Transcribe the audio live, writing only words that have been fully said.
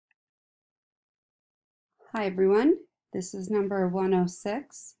Hi everyone, this is number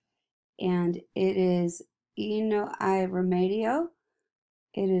 106 and it is No Hai Remedio.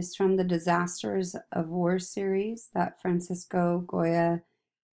 It is from the Disasters of War series that Francisco Goya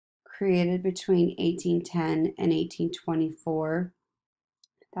created between 1810 and 1824.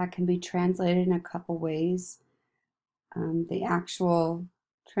 That can be translated in a couple ways. The actual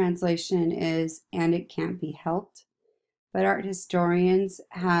translation is "and it can't be helped," but art historians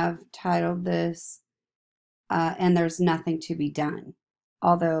have titled this "and there's nothing to be done."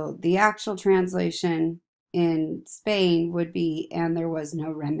 Although the actual translation in Spain would be "and there was no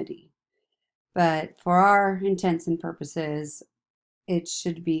remedy." But for our intents and purposes, it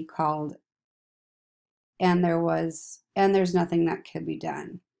should be called "and there's nothing that could be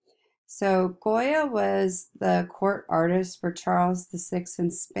done." So Goya was the court artist for Charles VI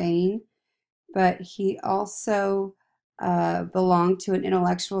in Spain, but he also belonged to an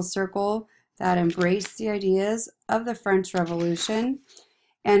intellectual circle that embraced the ideas of the French Revolution,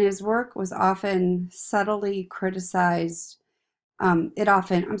 and his work was often subtly criticized.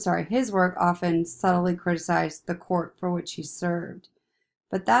 His work often subtly criticized the court for which he served.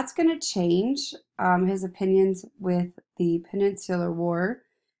 But that's going to change. His opinions with the Peninsular War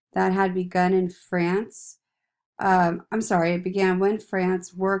that had begun in France. It began when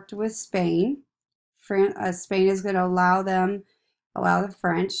France worked with Spain. Spain is going to allow the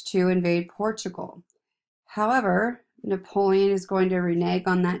French to invade Portugal. However, Napoleon is going to renege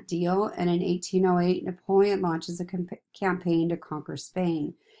on that deal, and in 1808, Napoleon launches a campaign to conquer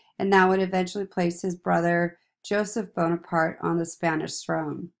Spain, and that would eventually place his brother Joseph Bonaparte on the Spanish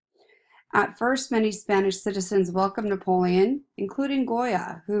throne. At first, many Spanish citizens welcomed Napoleon, including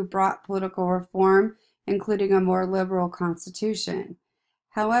Goya, who brought political reform, including a more liberal constitution.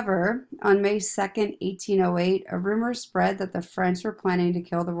 However, on May 2nd, 1808, a rumor spread that the French were planning to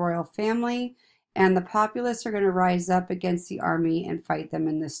kill the royal family, and the populace are going to rise up against the army and fight them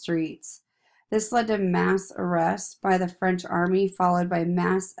in the streets. This led to mass arrests by the French army, followed by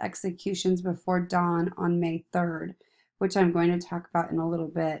mass executions before dawn on May 3rd, which I'm going to talk about in a little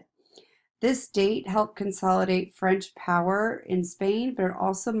bit. This date helped consolidate French power in Spain, but it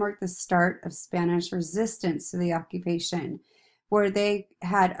also marked the start of Spanish resistance to the occupation, where they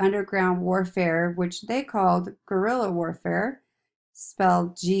had underground warfare, which they called guerrilla warfare,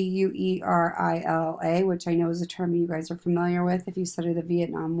 spelled Guerrilla, which I know is a term you guys are familiar with if you study the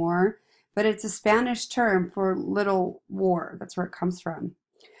Vietnam War, but it's a Spanish term for little war. That's where it comes from.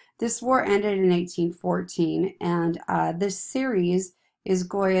 This war ended in 1814, and this series is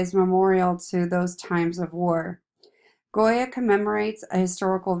Goya's memorial to those times of war. Goya commemorates a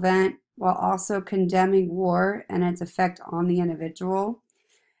historical event while also condemning war and its effect on the individual.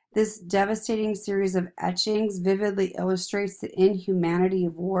 This devastating series of etchings vividly illustrates the inhumanity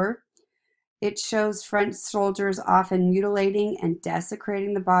of war. It shows French soldiers often mutilating and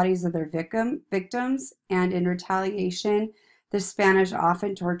desecrating the bodies of their victims, and in retaliation, the Spanish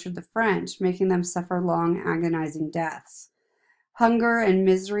often tortured the French, making them suffer long, agonizing deaths. Hunger and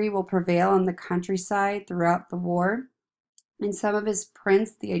misery will prevail in the countryside throughout the war. In some of his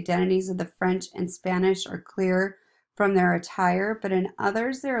prints, the identities of the French and Spanish are clear from their attire, but in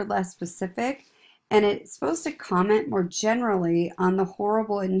others they are less specific, and it's supposed to comment more generally on the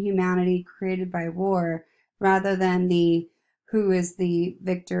horrible inhumanity created by war rather than the who is the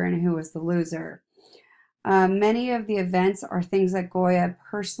victor and who is the loser. Many of the events are things that Goya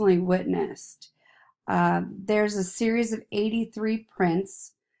personally witnessed. There's a series of 83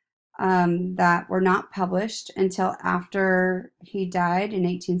 prints that were not published until after he died in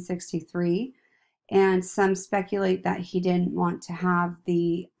 1863, and some speculate that he didn't want to have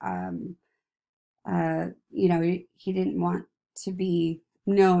he didn't want to be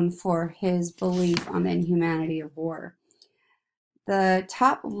known for his belief on the inhumanity of war. The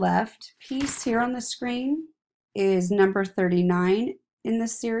top left piece here on the screen is number 39 in the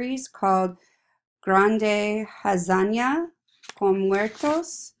series, called Grande Hazaña con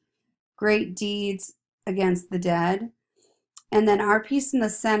Muertos, Great Deeds Against the Dead. And then our piece in the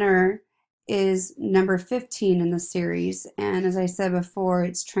center is number 15 in the series, and as I said before,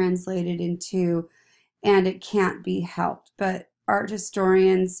 it's translated into "and it can't be helped," but art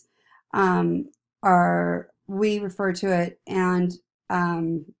historians we refer to it, and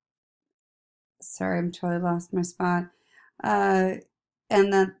sorry, I'm totally lost my spot, and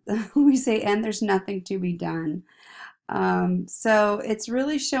then we say "and there's nothing to be done." So it's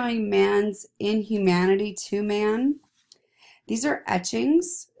really showing man's inhumanity to man. These are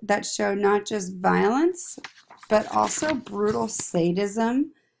etchings that show not just violence, but also brutal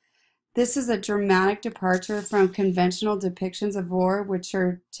sadism. This is a dramatic departure from conventional depictions of war, which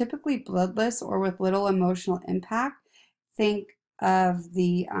are typically bloodless or with little emotional impact. Think of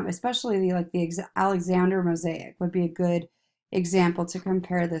the, especially the Alexander mosaic would be a good example to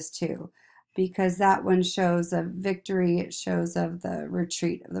compare this to, because that one shows a victory, it shows of the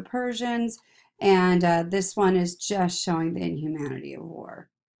retreat of the Persians, and this one is just showing the inhumanity of war.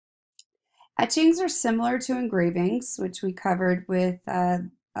 Etchings are similar to engravings, which we covered with uh,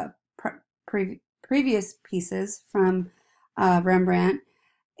 previous pieces from Rembrandt.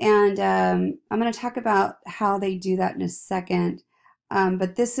 And I'm going to talk about how they do that in a second.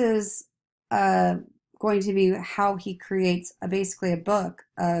 But this is going to be how he creates basically a book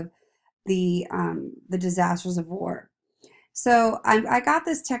of the disasters of war. So I got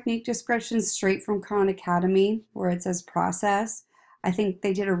this technique description straight from Khan Academy, where it says process. I think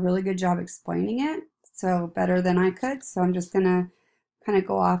they did a really good job explaining it, so better than I could. So I'm just going to kind of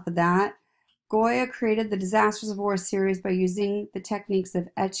go off of that. Goya created the Disasters of War series by using the techniques of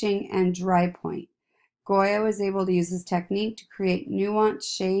etching and dry point. Goya was able to use this technique to create nuanced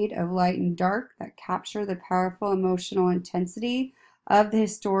shade of light and dark that capture the powerful emotional intensity of the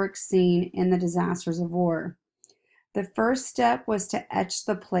historic scene in the Disasters of War. The first step was to etch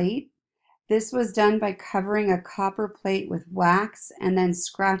the plate. This was done by covering a copper plate with wax and then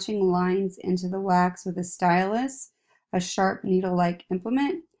scratching lines into the wax with a stylus, a sharp needle-like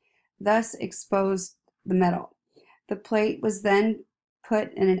implement, thus exposed the metal. The plate was then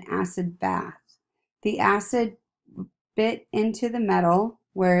put in an acid bath. The acid bit into the metal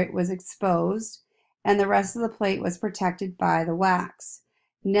where it was exposed, and the rest of the plate was protected by the wax.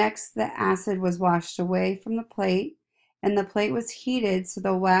 Next, the acid was washed away from the plate, and the plate was heated so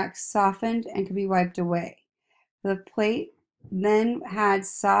the wax softened and could be wiped away. The plate then had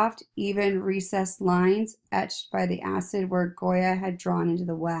soft, even recessed lines etched by the acid where Goya had drawn into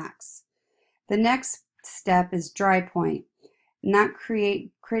the wax. The next step is dry point, and that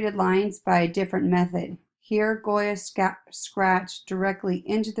created lines by a different method. Here, Goya scratched directly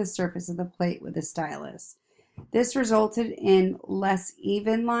into the surface of the plate with a stylus. This resulted in less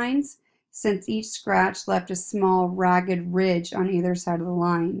even lines, since each scratch left a small, ragged ridge on either side of the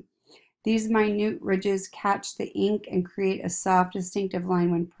line. These minute ridges catch the ink and create a soft, distinctive line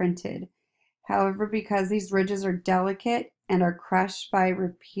when printed. However, because these ridges are delicate and are crushed by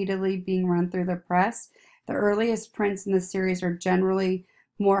repeatedly being run through the press, the earliest prints in the series are generally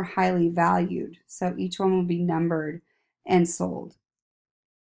more highly valued, so each one will be numbered and sold.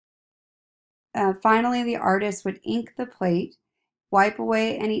 Finally, the artist would ink the plate, wipe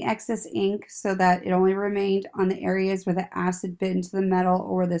away any excess ink so that it only remained on the areas where the acid bit into the metal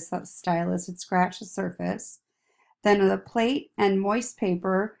or where the stylus had scratched the surface. Then the plate and moist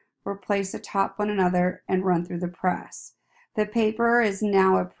paper were placed atop one another and run through the press. The paper is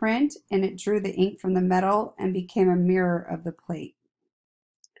now a print, and it drew the ink from the metal and became a mirror of the plate.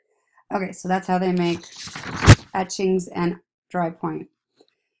 Okay, so that's how they make etchings and dry point.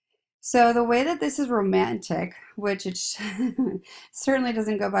 So the way that this is romantic, which it certainly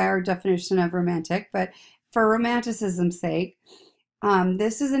doesn't go by our definition of romantic, but for romanticism's sake,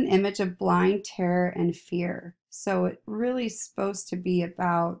 this is an image of blind terror and fear. So it really is supposed to be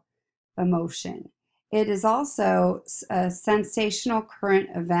about emotion. It is also a sensational current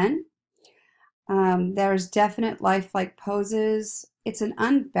event. There's definite lifelike poses. It's an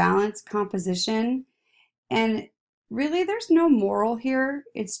unbalanced composition, and really there's no moral here.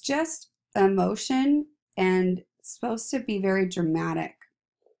 It's just emotion and supposed to be very dramatic.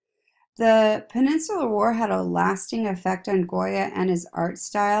 The Peninsular War had a lasting effect on Goya and his art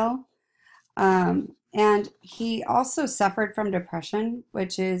style. And he also suffered from depression,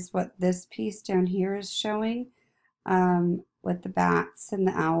 which is what this piece down here is showing, with the bats and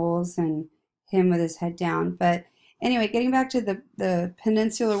the owls and him with his head down. But anyway, getting back to the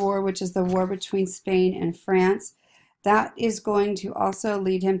Peninsular War, which is the war between Spain and France, that is going to also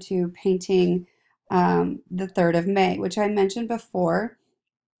lead him to painting the 3rd of May, which I mentioned before.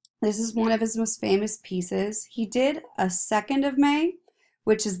 This is one of his most famous pieces. He did a 2nd of May,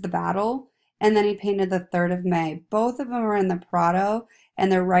 which is the battle, and then he painted the 3rd of May. Both of them are in the Prado,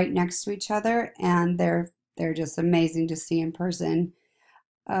 and they're right next to each other, and they're just amazing to see in person.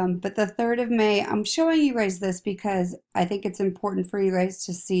 But the 3rd of May, I'm showing you guys this because I think it's important for you guys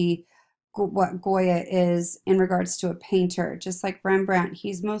to see what Goya is in regards to a painter. Just like Rembrandt,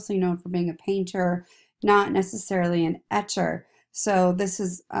 he's mostly known for being a painter, not necessarily an etcher. So this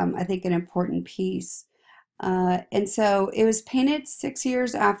is, I think, an important piece. And so it was painted 6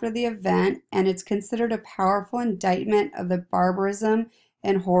 years after the event, and it's considered a powerful indictment of the barbarism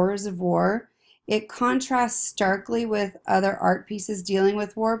and horrors of war. It contrasts starkly with other art pieces dealing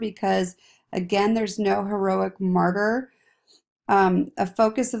with war because, again, there's no heroic martyr, a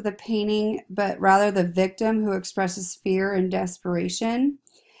focus of the painting, but rather the victim who expresses fear and desperation.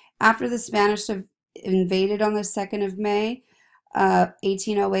 After the Spanish invaded on the 2nd of May,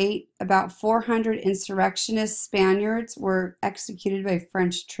 1808, about 400 insurrectionist Spaniards were executed by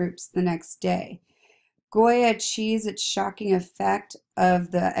French troops the next day. Goya achieves its shocking effect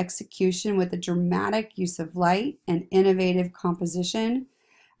of the execution with a dramatic use of light and innovative composition.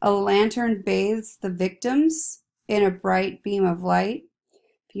 A lantern bathes the victims in a bright beam of light.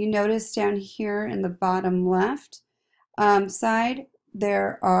 If you notice down here in the bottom left side,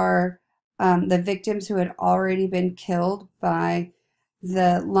 there are the victims who had already been killed by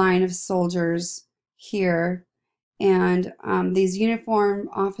the line of soldiers here. And these uniformed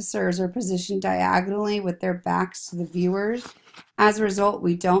officers are positioned diagonally with their backs to the viewers. As a result,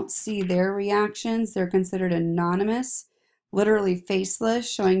 we don't see their reactions. They're considered anonymous, literally faceless,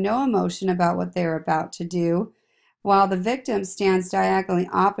 showing no emotion about what they're about to do, while the victim stands diagonally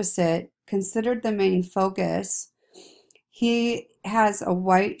opposite, considered the main focus. He has a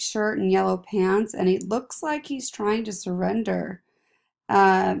white shirt and yellow pants, and he looks like he's trying to surrender.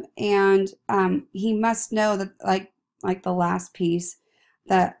 He must know that, like the last piece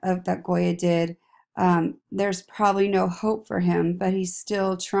that Goya did, there's probably no hope for him, but he's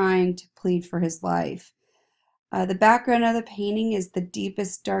still trying to plead for his life. The background of the painting is the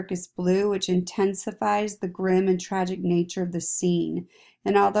deepest, darkest blue, which intensifies the grim and tragic nature of the scene.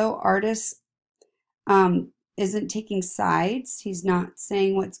 And although artist isn't taking sides, he's not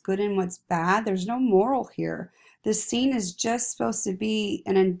saying what's good and what's bad, there's no moral here. This scene is just supposed to be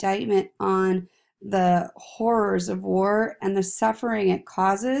an indictment on the horrors of war and the suffering it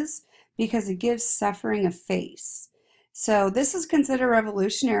causes, because it gives suffering a face. So this is considered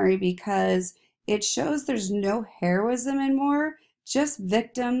revolutionary because it shows there's no heroism in war, just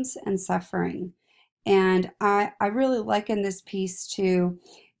victims and suffering. And I really liken this piece to,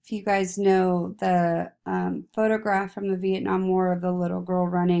 if you guys know the photograph from the Vietnam War of the little girl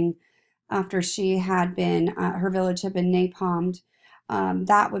running after she had been, her village had been napalmed,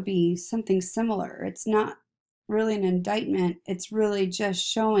 that would be something similar. It's not really an indictment, it's really just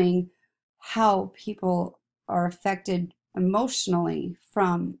showing how people are affected emotionally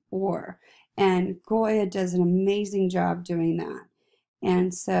from war. And Goya does an amazing job doing that.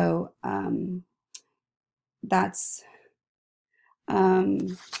 And so that's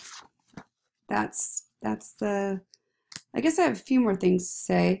the, I guess I have a few more things to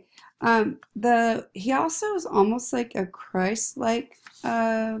say. He also is almost like a Christ-like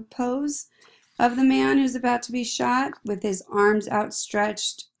pose of the man who's about to be shot, with his arms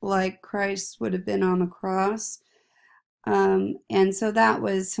outstretched like Christ would have been on the cross. And so that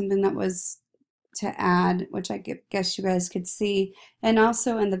was something that was to add, which I guess you guys could see. And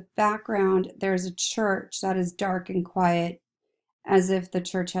also in the background, there's a church that is dark and quiet, as if the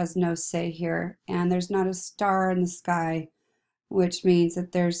church has no say here. And there's not a star in the sky, which means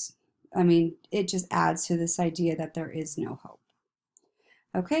that it just adds to this idea that there is no hope.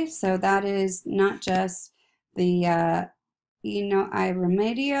 Okay, so that is not just the No Hai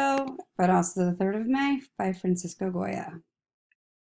Remedio, but also the 3rd of May by Francisco Goya.